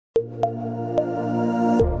In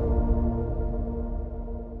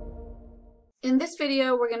this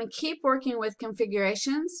video, we're going to keep working with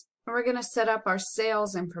configurations, and we're going to set up our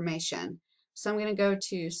sales information. So I'm going to go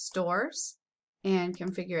to Stores and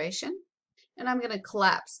Configuration, and I'm going to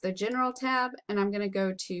collapse the General tab, and I'm going to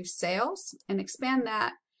go to Sales and expand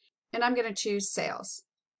that, and I'm going to choose Sales.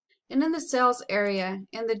 And in the Sales area,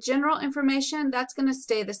 in the General information, that's going to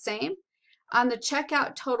stay the same. On the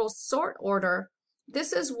Checkout Total Sort Order,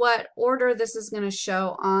 this is what order this is going to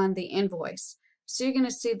show on the invoice. So you're going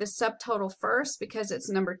to see the subtotal first because it's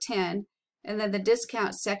number 10, and then the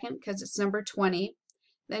discount second because it's number 20,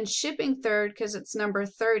 then shipping third because it's number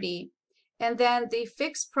 30, and then the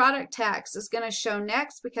fixed product tax is going to show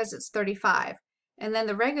next because it's 35, and then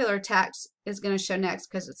the regular tax is going to show next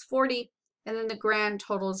because it's 40, and then the grand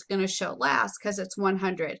total is going to show last because it's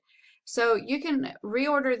 100. So you can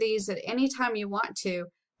reorder these at any time you want to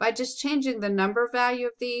by just changing the number value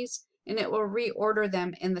of these, and it will reorder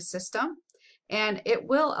them in the system. And it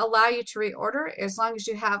will allow you to reorder as long as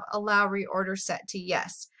you have Allow Reorder set to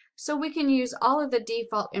Yes. So we can use all of the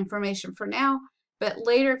default information for now, but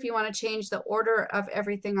later if you want to change the order of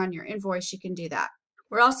everything on your invoice, you can do that.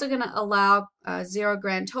 We're also going to allow 0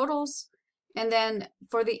 grand totals. And then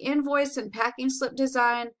for the invoice and packing slip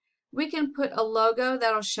design, we can put a logo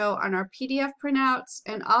that will show on our PDF printouts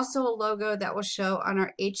and also a logo that will show on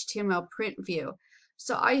our HTML print view.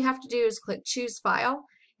 So all you have to do is click Choose File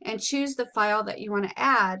and choose the file that you want to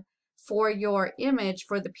add for your image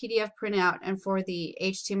for the PDF printout and for the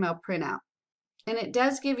HTML printout. And it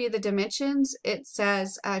does give you the dimensions. It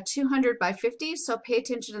says 200 by 50, so pay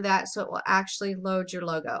attention to that so it will actually load your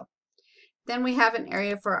logo. Then we have an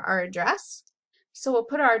area for our address. So we'll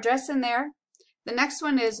put our address in there. The next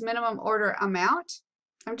one is minimum order amount.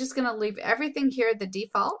 I'm just going to leave everything here the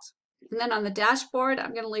default. And then on the dashboard,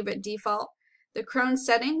 I'm going to leave it default. The Chrome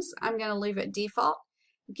settings, I'm going to leave it default.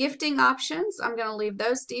 Gifting options, I'm going to leave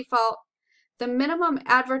those default. The minimum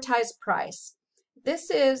advertised price. This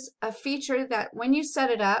is a feature that when you set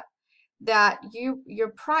it up, that your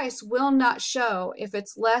price will not show if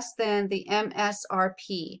it's less than the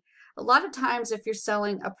MSRP. A lot of times if you're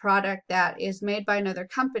selling a product that is made by another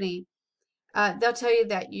company, they'll tell you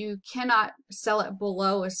that you cannot sell it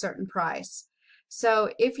below a certain price.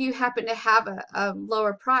 So if you happen to have a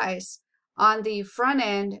lower price, on the front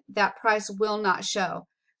end, that price will not show.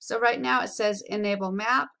 So right now it says enable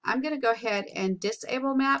map. I'm going to go ahead and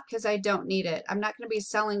disable map because I don't need it. I'm not going to be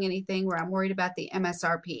selling anything where I'm worried about the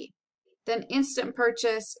MSRP. Then instant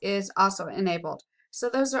purchase is also enabled. So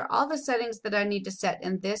those are all the settings that I need to set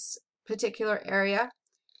in this particular area,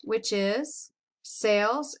 which is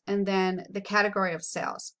sales and then the category of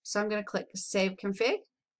sales. So I'm going to click Save Config.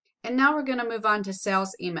 And now we're going to move on to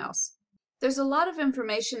sales emails. There's a lot of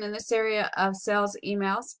information in this area of sales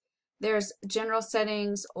emails. There's general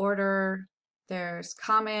settings, order, there's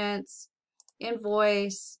comments,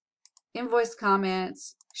 invoice, invoice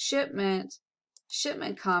comments, shipment,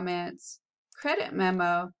 shipment comments, credit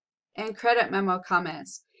memo, and credit memo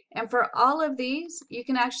comments. And for all of these, you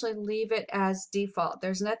can actually leave it as default.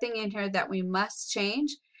 There's nothing in here that we must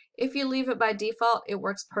change. If you leave it by default, it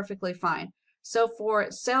works perfectly fine. So for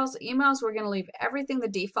sales emails, we're going to leave everything the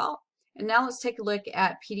default. And now let's take a look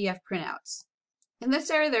at PDF printouts. In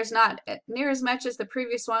this area, there's not near as much as the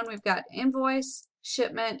previous one. We've got invoice,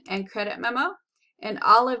 shipment, and credit memo. And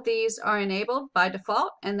all of these are enabled by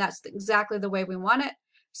default, and that's exactly the way we want it.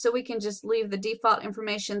 So we can just leave the default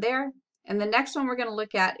information there. And the next one we're going to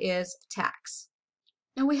look at is tax.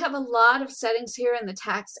 And we have a lot of settings here in the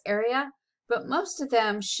tax area, but most of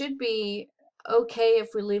them should be okay if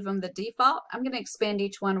we leave them the default. I'm going to expand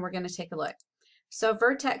each one and we're going to take a look. So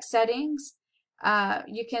Vertex settings,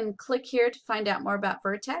 you can click here to find out more about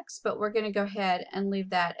Vertex, but we're going to go ahead and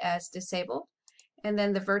leave that as disabled. And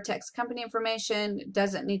then the Vertex company information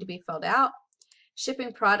doesn't need to be filled out.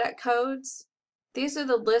 Shipping product codes. These are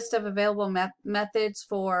the list of available methods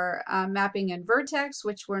for mapping in Vertex,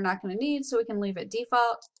 which we're not going to need, so we can leave it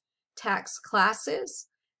default. Tax classes.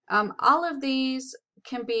 All of these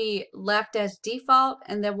can be left as default,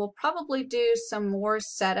 and then we'll probably do some more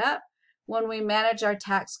setup when we manage our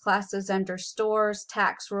tax classes under stores,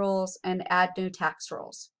 tax rules, and add new tax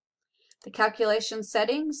rules. The calculation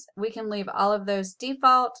settings, we can leave all of those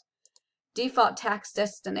default. Default tax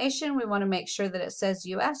destination, we want to make sure that it says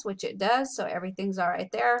US, which it does, so everything's all right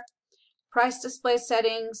there. Price display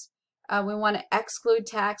settings, we want to exclude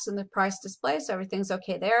tax in the price display, so everything's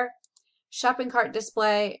okay there. Shopping cart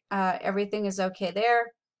display, everything is okay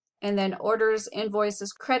there. And then orders,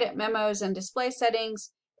 invoices, credit memos, and display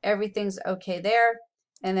settings, everything's okay there.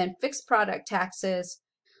 And then fixed product taxes,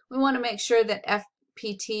 we want to make sure that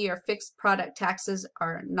PT or fixed product taxes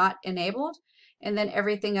are not enabled, and then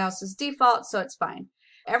everything else is default, so it's fine.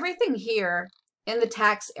 Everything here in the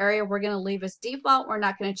tax area we're going to leave as default. We're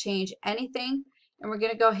not going to change anything, and we're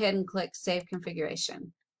going to go ahead and click Save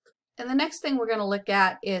Configuration. And the next thing we're going to look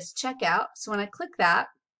at is checkout. So when I click that,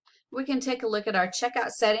 we can take a look at our checkout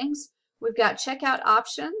settings. We've got checkout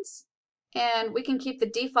options, and we can keep the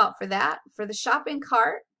default for that. For the shopping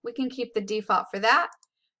cart, we can keep the default for that.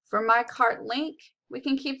 For my cart link, we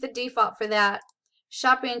can keep the default for that.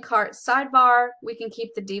 Shopping cart sidebar, we can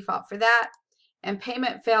keep the default for that. And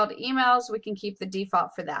payment failed emails, we can keep the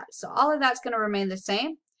default for that. So all of that's going to remain the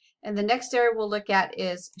same. And the next area we'll look at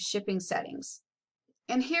is shipping settings.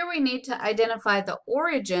 And here we need to identify the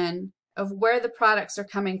origin of where the products are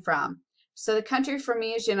coming from. So the country for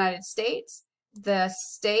me is United States. The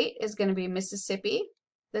state is going to be Mississippi,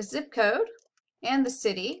 the zip code, and the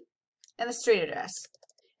city, and the street address.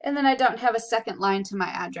 And then I don't have a second line to my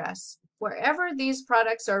address. Wherever these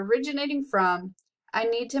products are originating from, I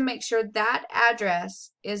need to make sure that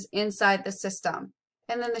address is inside the system.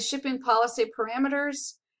 And then the shipping policy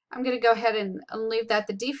parameters, I'm going to go ahead and leave that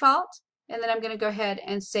the default, and then I'm going to go ahead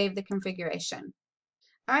and save the configuration.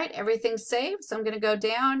 All right, everything's saved, so I'm going to go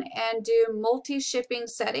down and do multi-shipping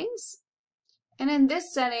settings. And in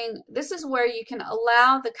this setting, this is where you can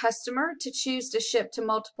allow the customer to choose to ship to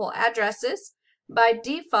multiple addresses. By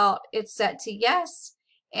default, it's set to yes,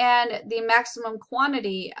 and the maximum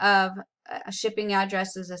quantity of shipping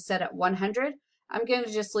addresses is set at 100. I'm going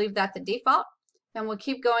to just leave that the default, and we'll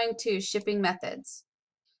keep going to shipping methods.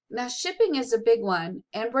 Now, shipping is a big one,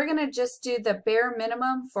 and we're going to just do the bare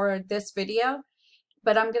minimum for this video,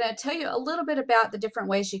 but I'm going to tell you a little bit about the different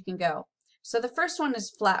ways you can go. So the first one is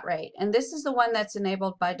flat rate, and this is the one that's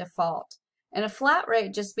enabled by default. And a flat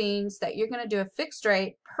rate just means that you're going to do a fixed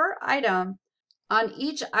rate per item on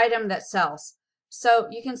each item that sells. So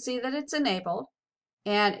you can see that it's enabled,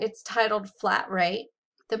 and it's titled flat rate.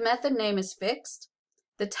 The method name is fixed.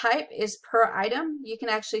 The type is per item. You can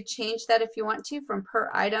actually change that if you want to, from per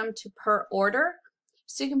item to per order.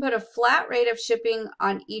 So you can put a flat rate of shipping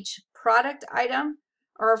on each product item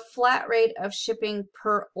or a flat rate of shipping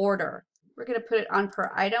per order. We're going to put it on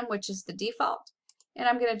per item, which is the default. And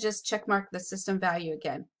I'm going to just check mark the system value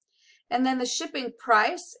again. And then the shipping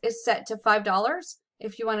price is set to $5.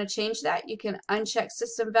 If you want to change that, you can uncheck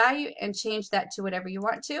system value and change that to whatever you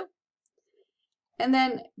want to. And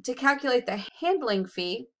then to calculate the handling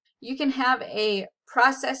fee, you can have a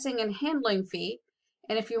processing and handling fee.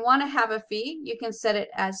 And if you want to have a fee, you can set it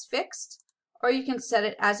as fixed, or you can set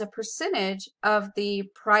it as a percentage of the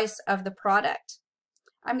price of the product.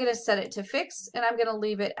 I'm going to set it to fixed, and I'm going to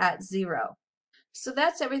leave it at 0. So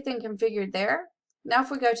that's everything configured there. Now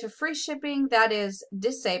if we go to free shipping, that is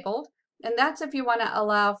disabled, and that's if you want to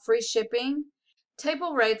allow free shipping.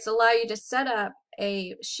 Table rates allow you to set up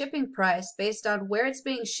a shipping price based on where it's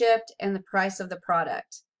being shipped and the price of the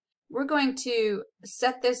product. We're going to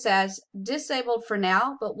set this as disabled for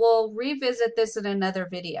now, but we'll revisit this in another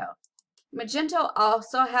video. Magento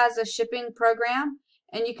also has a shipping program,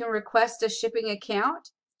 and you can request a shipping account,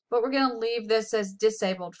 but we're going to leave this as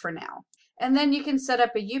disabled for now. And then you can set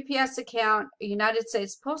up a UPS account, a United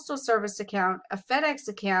States Postal Service account, a FedEx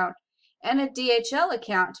account, and a DHL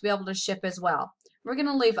account to be able to ship as well. We're going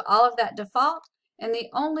to leave all of that default, and the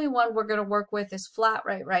only one we're going to work with is flat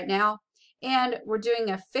rate right now, and we're doing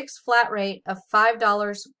a fixed flat rate of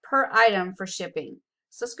 $5 per item for shipping.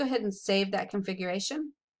 So let's go ahead and save that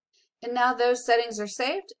configuration. And now those settings are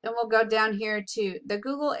saved, and we'll go down here to the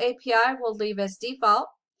Google API we'll leave as default,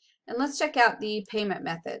 and let's check out the payment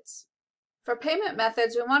methods. For payment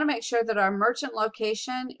methods, we want to make sure that our merchant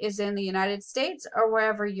location is in the United States or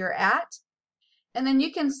wherever you're at. And then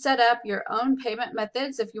you can set up your own payment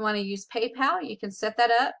methods. If you want to use PayPal, you can set that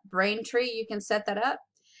up. Braintree, you can set that up.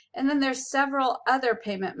 And then there's several other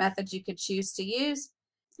payment methods you could choose to use.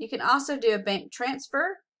 You can also do a bank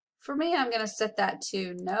transfer. For me, I'm going to set that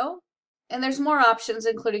to no. And there's more options,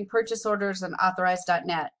 including purchase orders and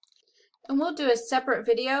authorize.net. And we'll do a separate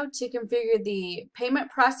video to configure the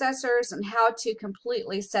payment processors and how to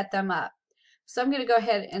completely set them up. So I'm going to go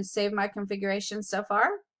ahead and save my configuration so far.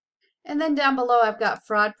 And then down below, I've got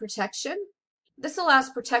fraud protection. This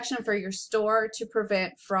allows protection for your store to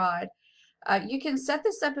prevent fraud. You can set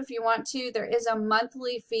this up if you want to. There is a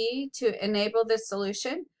monthly fee to enable this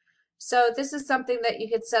solution. So this is something that you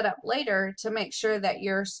could set up later to make sure that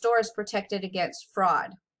your store is protected against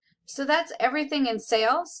fraud. So that's everything in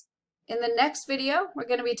sales. In the next video, we're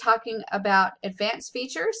going to be talking about advanced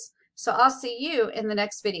features. So I'll see you in the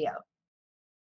next video.